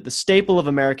kind of the staple of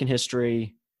American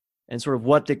history and sort of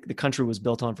what the country was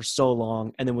built on for so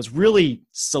long, and then was really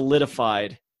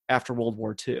solidified after World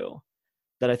War II,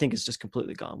 that I think is just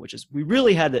completely gone, which is we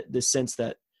really had this sense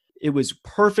that it was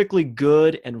perfectly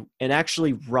good and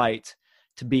actually right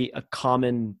to be a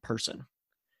common person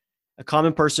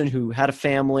who had a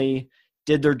family,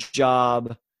 did their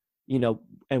job,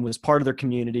 and was part of their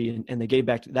community, and they gave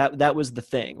back to that. That was the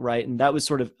thing, right? And that was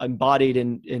sort of embodied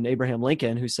in Abraham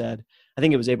Lincoln, who said, I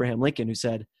think it was Abraham Lincoln who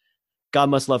said, God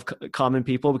must love common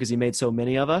people because he made so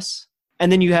many of us.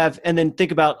 And then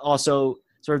think about also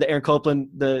sort of the Aaron Copland,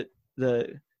 the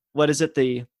what is it?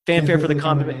 The fanfare for the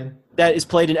common man that is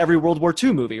played in every World War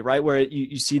II movie, right? Where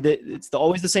you see that it's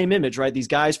always the same image, right? These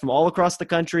guys from all across the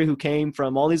country who came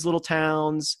from all these little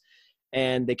towns,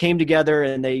 and they came together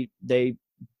and they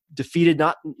defeated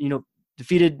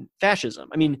fascism.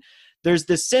 I mean, there's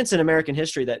this sense in American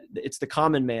history that it's the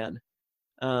common man,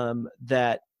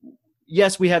 that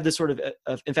yes, we have this sort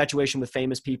of infatuation with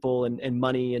famous people and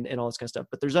money and all this kind of stuff,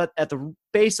 but there's at the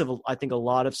base of, I think, a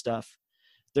lot of stuff,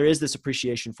 there is this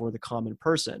appreciation for the common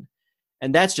person.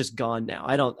 And that's just gone now.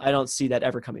 I don't see that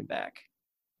ever coming back.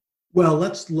 Well,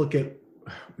 let's look at,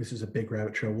 this is a big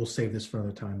rabbit trail. We'll save this for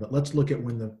another time, but let's look at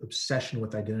when the obsession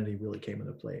with identity really came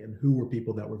into play and who were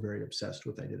people that were very obsessed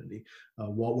with identity.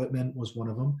 Walt Whitman was one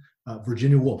of them.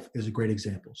 Virginia Woolf is a great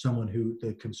example. Someone who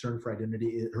the concern for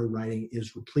identity, her writing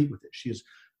is replete with it. She is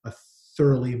a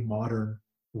thoroughly modern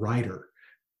writer.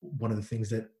 One of the things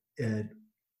that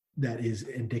is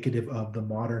indicative of the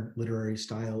modern literary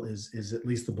style is at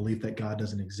least the belief that God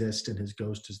doesn't exist and his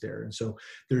ghost is there. And so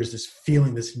there's this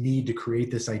feeling, this need to create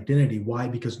this identity. Why?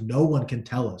 Because no one can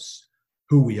tell us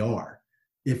who we are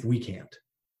if we can't.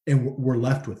 And we're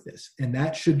left with this. And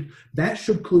that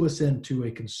should clue us into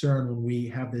a concern when we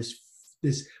have this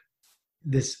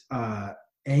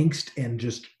angst and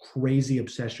just crazy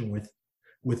obsession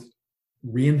with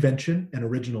reinvention and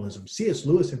originalism. C.S.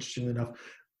 Lewis, interestingly enough,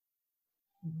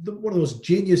 one of those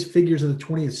genius figures of the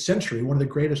 20th century, one of the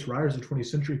greatest writers of the 20th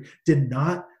century, did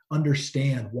not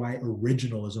understand why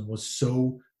originalism was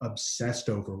so obsessed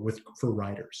for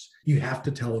writers. You have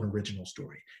to tell an original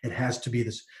story. It has to be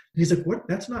this. And he's like, what?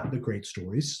 That's not the great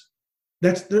stories.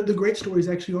 That's the great stories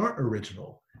actually aren't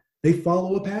original. They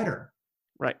follow a pattern.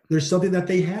 Right. There's something that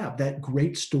they have that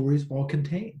great stories all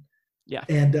contain. Yeah.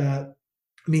 And I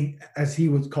mean, as he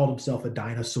was called himself a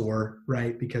dinosaur,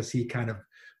 right? Because he kind of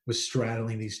was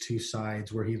straddling these two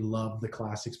sides where he loved the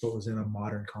classics, but was in a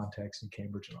modern context in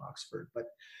Cambridge and Oxford. But,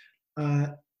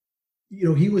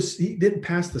 he didn't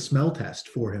pass the smell test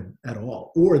for him at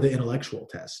all, or the intellectual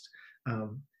test.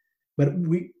 But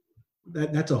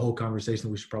that's a whole conversation that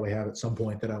we should probably have at some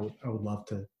point that I would love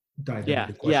to dive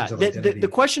into the questions of identity. The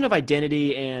question of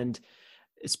identity, and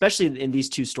especially in these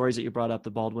two stories that you brought up,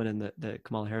 the Baldwin and the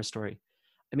Kamala Harris story.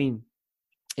 I mean,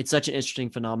 it's such an interesting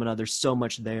phenomenon. There's so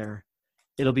much there.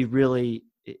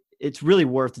 It's really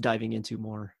worth diving into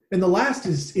more. And the last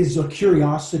is a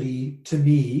curiosity to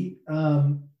me.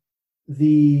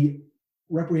 The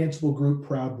reprehensible group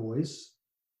Proud Boys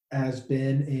has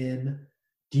been in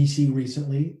DC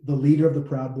recently. The leader of the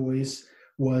Proud Boys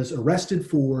was arrested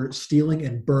for stealing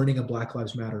and burning a Black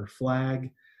Lives Matter flag.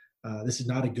 This is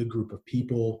not a good group of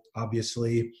people,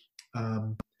 obviously.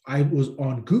 I was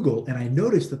on Google and I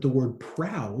noticed that the word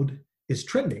proud is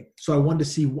trending. So I wanted to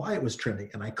see why it was trending.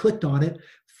 And I clicked on it,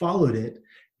 followed it,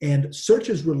 and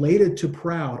searches related to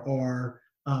proud are,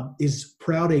 is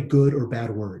proud a good or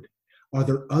bad word? Are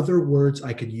there other words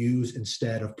I could use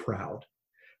instead of proud?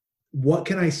 What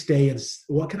can I say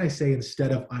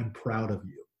instead of I'm proud of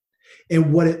you?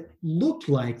 And what it looked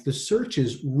like, the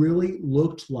searches really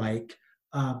looked like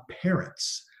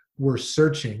parents were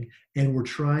searching and were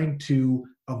trying to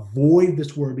avoid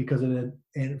this word because of it.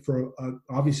 And for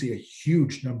obviously a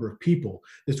huge number of people,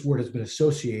 this word has been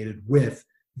associated with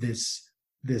this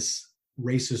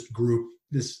racist group.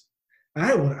 It's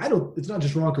not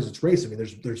just wrong because it's racist. I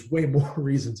mean, there's way more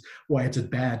reasons why it's a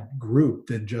bad group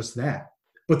than just that.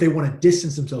 But they want to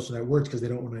distance themselves from that word because they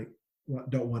don't want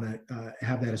to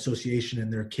have that association in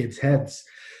their kids' heads.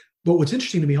 But what's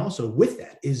interesting to me also with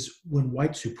that is when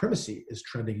white supremacy is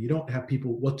trending, you don't have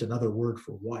people, what's another word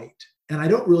for white? And I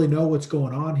don't really know what's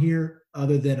going on here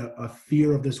other than a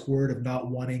fear of this word of not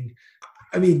wanting.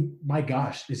 I mean, my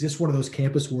gosh, is this one of those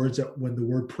campus words that when the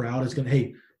word proud is going to,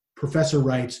 hey, professor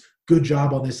writes, good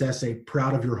job on this essay,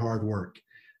 proud of your hard work.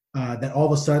 That all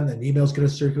of a sudden an email is going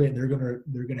to circulate and they're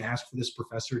going to ask for this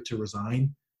professor to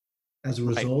resign as a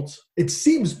result. Right. It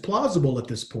seems plausible at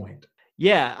this point.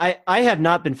 Yeah, I have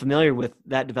not been familiar with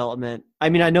that development. I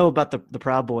mean, I know about the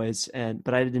Proud Boys,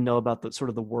 but I didn't know about the sort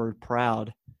of the word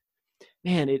proud.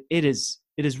 Man, it is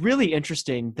really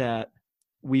interesting that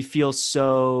we feel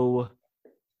such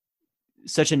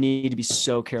a need to be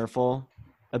so careful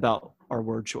about our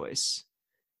word choice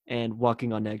and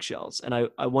walking on eggshells. And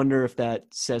I wonder if that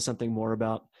says something more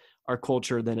about our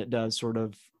culture than it does sort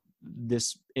of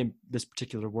this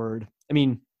particular word. I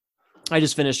mean, I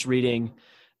just finished reading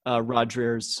Rod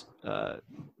Dreher's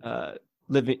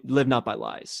Live Not by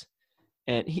Lies.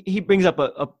 And he brings up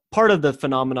a part of the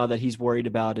phenomena that he's worried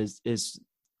about is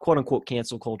quote unquote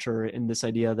cancel culture, and this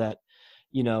idea that,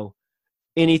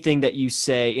 anything that you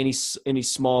say, any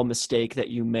small mistake that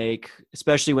you make,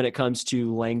 especially when it comes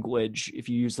to language, if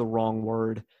you use the wrong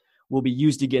word, will be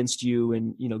used against you,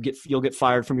 and you'll get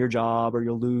fired from your job, or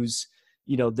you'll lose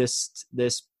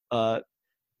this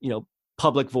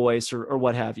public voice or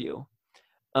what have you.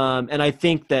 And I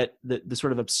think that the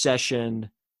sort of obsession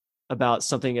about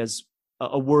something as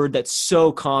a word that's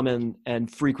so common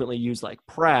and frequently used like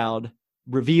proud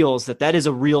reveals that is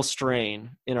a real strain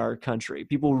in our country.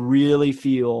 People really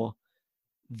feel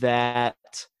that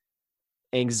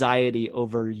anxiety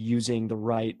over using the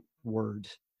right word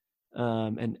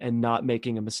and not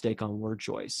making a mistake on word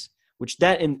choice, which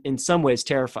that in some ways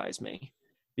terrifies me,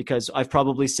 because I've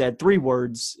probably said 3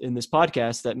 words in this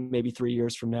podcast that maybe 3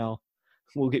 years from now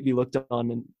will be looked on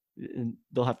and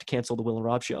they'll have to cancel the Will and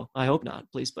Rob show. I hope not,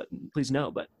 please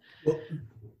no. But well,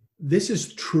 this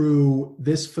is true.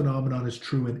 This phenomenon is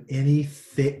true in any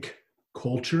thick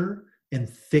culture and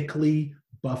thickly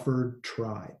buffered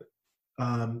tribe.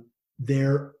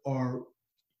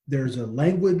 There's a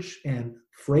language and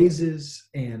phrases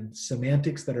and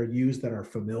semantics that are used that are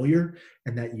familiar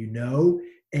and that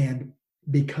and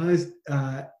because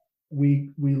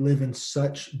we live in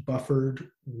such buffered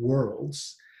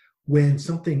worlds, when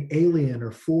something alien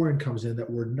or foreign comes in that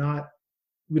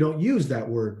we don't use that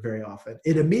word very often,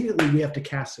 we have to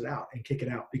cast it out and kick it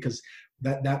out, because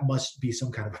that must be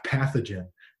some kind of a pathogen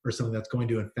or something that's going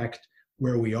to infect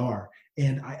where we are.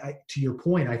 And I to your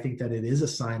point, I think that it is a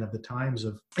sign of the times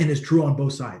and it's true on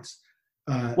both sides.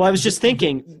 Well, I was just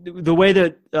thinking the way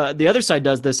that the other side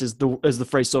does this is the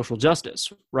phrase social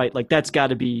justice, right? Like that's got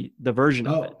to be the version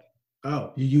of it.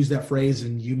 Oh, you use that phrase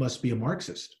and you must be a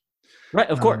Marxist. Right.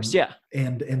 Of course. Yeah.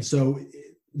 And so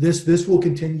this will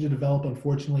continue to develop.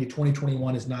 Unfortunately,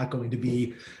 2021 is not going to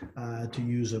be, to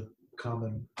use a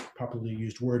common, popularly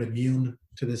used word, immune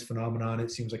to this phenomenon.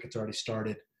 It seems like it's already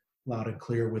started loud and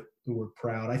clear with the word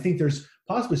proud. I think there's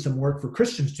possibly some work for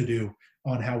Christians to do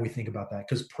on how we think about that,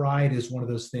 because pride is one of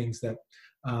those things that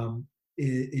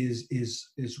is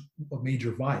a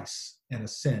major vice and a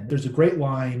sin. There's a great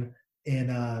line in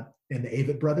the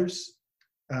Avett Brothers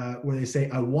where they say,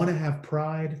 "I want to have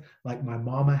pride like my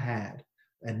mama had,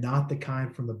 and not the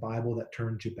kind from the Bible that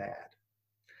turned you bad."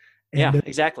 And Yeah,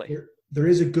 exactly. There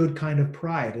is a good kind of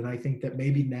pride, and I think that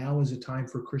maybe now is a time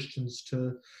for Christians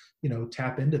to,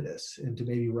 tap into this and to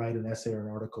maybe write an essay or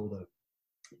an article to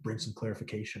bring some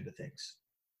clarification to things.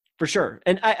 For sure.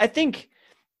 And I think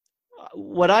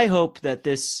what I hope that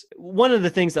one of the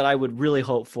things that I would really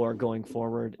hope for going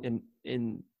forward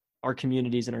in our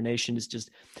communities and our nation is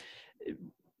just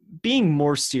being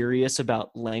more serious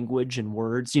about language and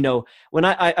words. When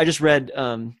I just read,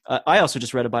 I also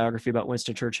just read a biography about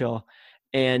Winston Churchill,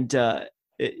 and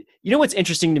what's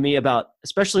interesting to me about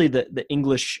especially the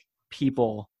English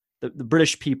people, the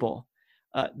British people,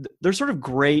 they're sort of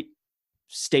great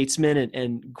statesmen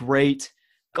and great,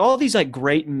 all these like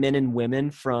great men and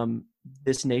women from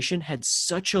this nation had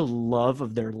such a love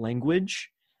of their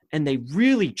language, and they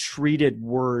really treated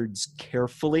words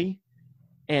carefully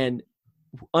and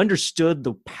understood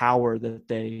the power that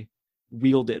they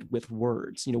wielded with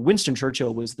words. Winston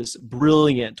Churchill was this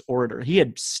brilliant orator. He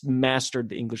had mastered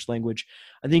the English language.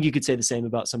 I think you could say the same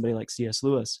about somebody like C.S.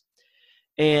 Lewis.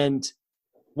 And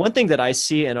one thing that I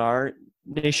see in our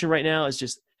nation right now is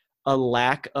just a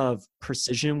lack of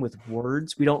precision with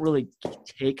words. We don't really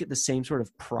take the same sort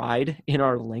of pride in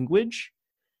our language.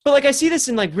 But like I see this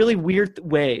in like really weird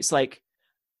ways. Like,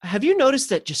 have you noticed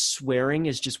that just swearing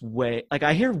is just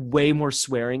I hear way more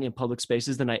swearing in public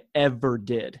spaces than I ever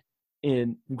did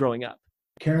in growing up.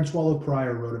 Karen Swallow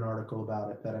Prior wrote an article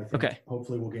about it that I think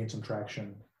hopefully will gain some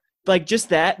traction. Like just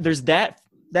that, there's that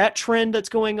trend that's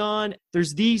going on.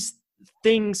 There's these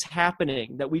things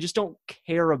happening that we just don't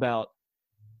care about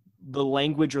the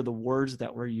language or the words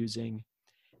that we're using.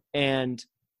 And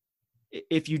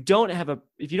if you don't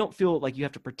feel like you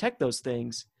have to protect those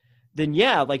things, then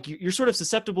yeah, like you're sort of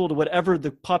susceptible to whatever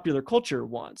the popular culture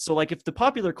wants. So like if the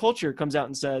popular culture comes out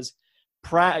and says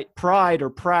pride or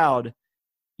proud,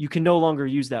 you can no longer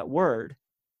use that word,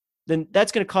 then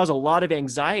that's going to cause a lot of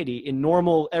anxiety in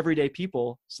normal everyday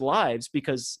people's lives,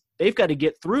 because they've got to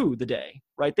get through the day,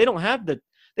 right? They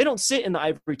don't sit in the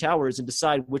ivory towers and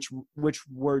decide which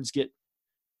words get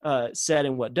said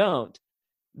and what don't.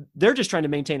 They're just trying to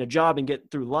maintain a job and get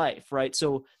through life, right?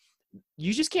 So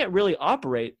you just can't really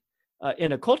operate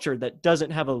in a culture that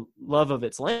doesn't have a love of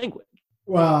its language.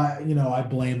 Well, I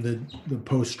blame the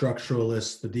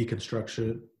post-structuralists, the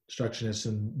deconstructionists,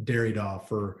 and Derrida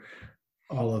for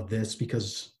all of this,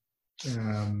 because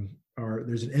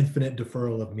there's an infinite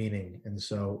deferral of meaning, and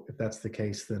so if that's the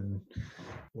case, then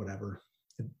whatever.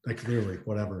 Like literally,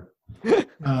 whatever.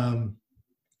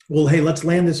 Well, hey, let's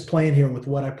land this plane here with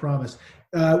what I promised.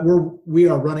 We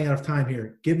are running out of time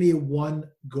here. Give me one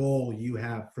goal you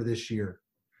have for this year.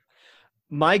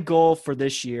 My goal for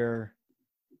this year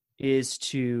is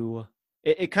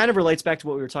it kind of relates back to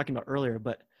what we were talking about earlier,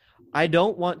 but I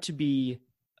don't want to be,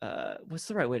 what's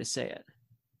the right way to say it?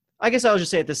 I guess I'll just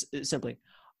say it this simply.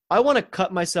 I want to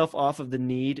cut myself off of the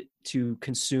need to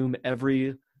consume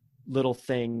every little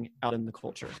thing out in the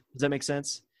culture. Does that make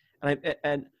sense?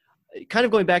 And kind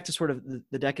of going back to sort of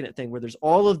the decadent thing where there's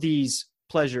all of these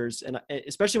pleasures, and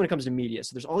especially when it comes to media.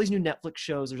 So there's all these new Netflix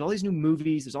shows, there's all these new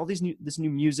movies, there's all this new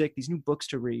music, these new books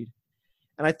to read.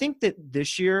 And I think that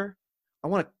this year I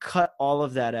want to cut all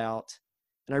of that out.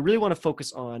 And I really want to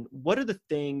focus on what are the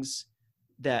things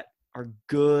that are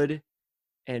good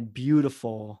and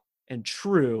beautiful and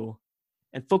true,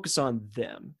 and focus on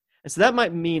them. And so that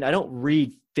might mean I don't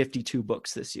read 52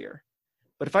 books this year,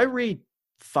 but if I read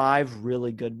 5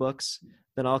 really good books,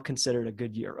 then I'll consider it a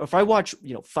good year. Or if I watch,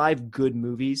 5 good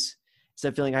movies, instead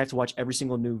of feeling I have to watch every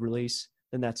single new release,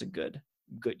 then that's a good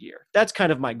year. That's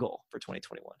kind of my goal for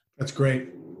 2021. That's great.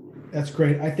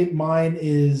 I think mine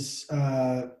is,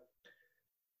 same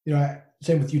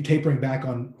with you, tapering back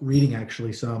on reading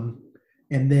actually some.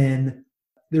 And then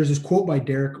there's this quote by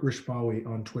Derek Rishmawi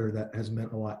on Twitter that has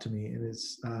meant a lot to me. And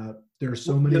it's, there are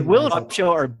so many. The Will and Rob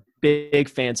Show are big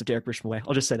fans of Derek Rishmawi.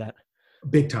 I'll just say that.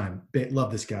 Big time. Love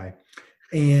this guy.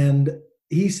 And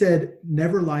he said,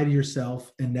 never lie to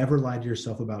yourself, and never lie to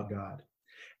yourself about God.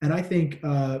 And I think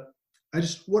I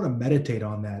just want to meditate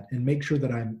on that and make sure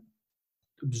that I'm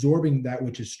absorbing that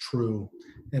which is true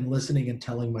and listening and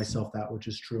telling myself that which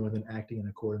is true and then acting in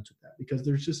accordance with that, because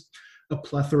there's just a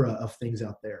plethora of things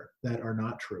out there that are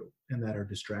not true and that are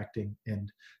distracting. And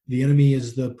the enemy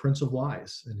is the prince of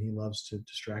lies, and he loves to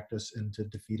distract us and to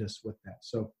defeat us with that.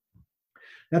 So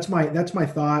that's my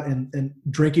thought, and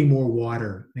drinking more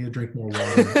water. I need to drink more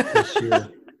water this year.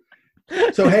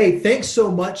 So, hey, thanks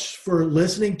so much for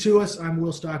listening to us. I'm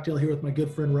Will Stockdale here with my good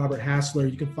friend Robert Hassler.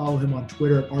 You can follow him on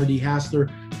Twitter at RD Hassler.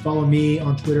 Follow me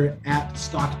on Twitter at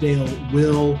Stockdale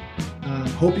Will.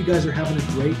 Hope you guys are having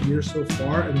a great year so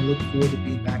far, and we look forward to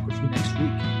being back with you next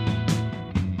week.